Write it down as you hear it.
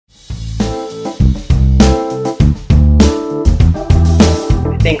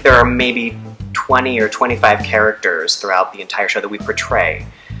think there are maybe 20 or 25 characters throughout the entire show that we portray.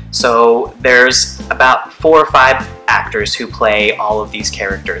 So there's about 4 or 5 actors who play all of these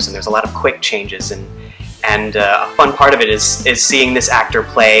characters, and there's a lot of quick changes, and a fun part of it is seeing this actor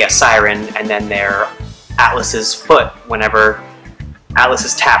play a siren and then their Atlas's foot whenever Atlas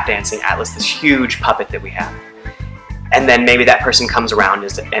is tap dancing. Atlas, this huge puppet that we have. And then maybe that person comes around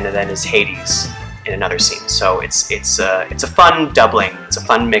and then is Hades in another scene. So it's a fun doubling. It's a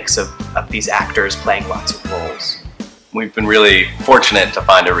fun mix of these actors playing lots of roles. We've been really fortunate to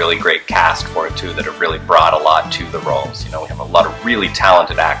find a really great cast for it too, that have really brought a lot to the roles. You know, we have a lot of really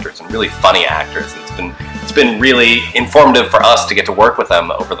talented actors and really funny actors, and it's been really informative for us to get to work with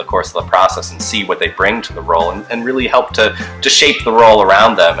them over the course of the process and see what they bring to the role, and really help to shape the role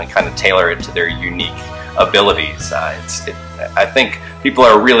around them and kind of tailor it to their unique abilities. I think people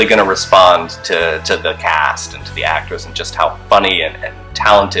are really going to respond to the cast and to the actors and just how funny and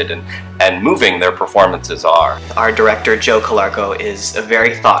talented and moving their performances are. Our director, Joe Calarco, is a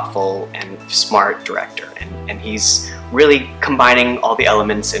very thoughtful and smart director, and he's really combining all the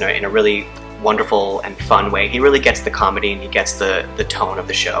elements in a really wonderful and fun way. He really gets the comedy and he gets the tone of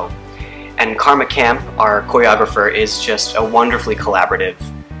the show. And Karma Camp, our choreographer, is just a wonderfully collaborative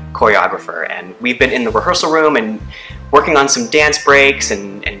choreographer, and we've been in the rehearsal room and working on some dance breaks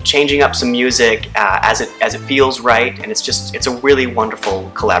and changing up some music as it feels right, and it's a really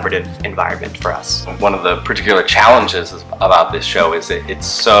wonderful collaborative environment for us. One of the particular challenges about this show is that it's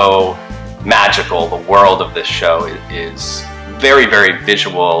so magical. The world of this show is very, very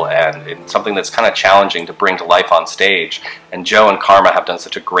visual, and it's something that's kind of challenging to bring to life on stage. And Joe and Karma have done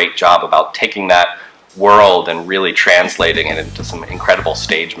such a great job about taking that world and really translating it into some incredible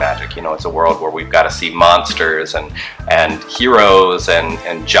stage magic. You know, it's a world where we've got to see monsters and heroes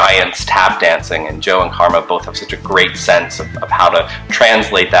and giants tap dancing, and Joe and Karma both have such a great sense of how to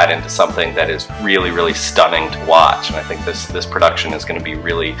translate that into something that is really, really stunning to watch. And I think this production is going to be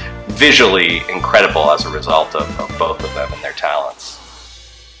really visually incredible as a result of both of them and their talents.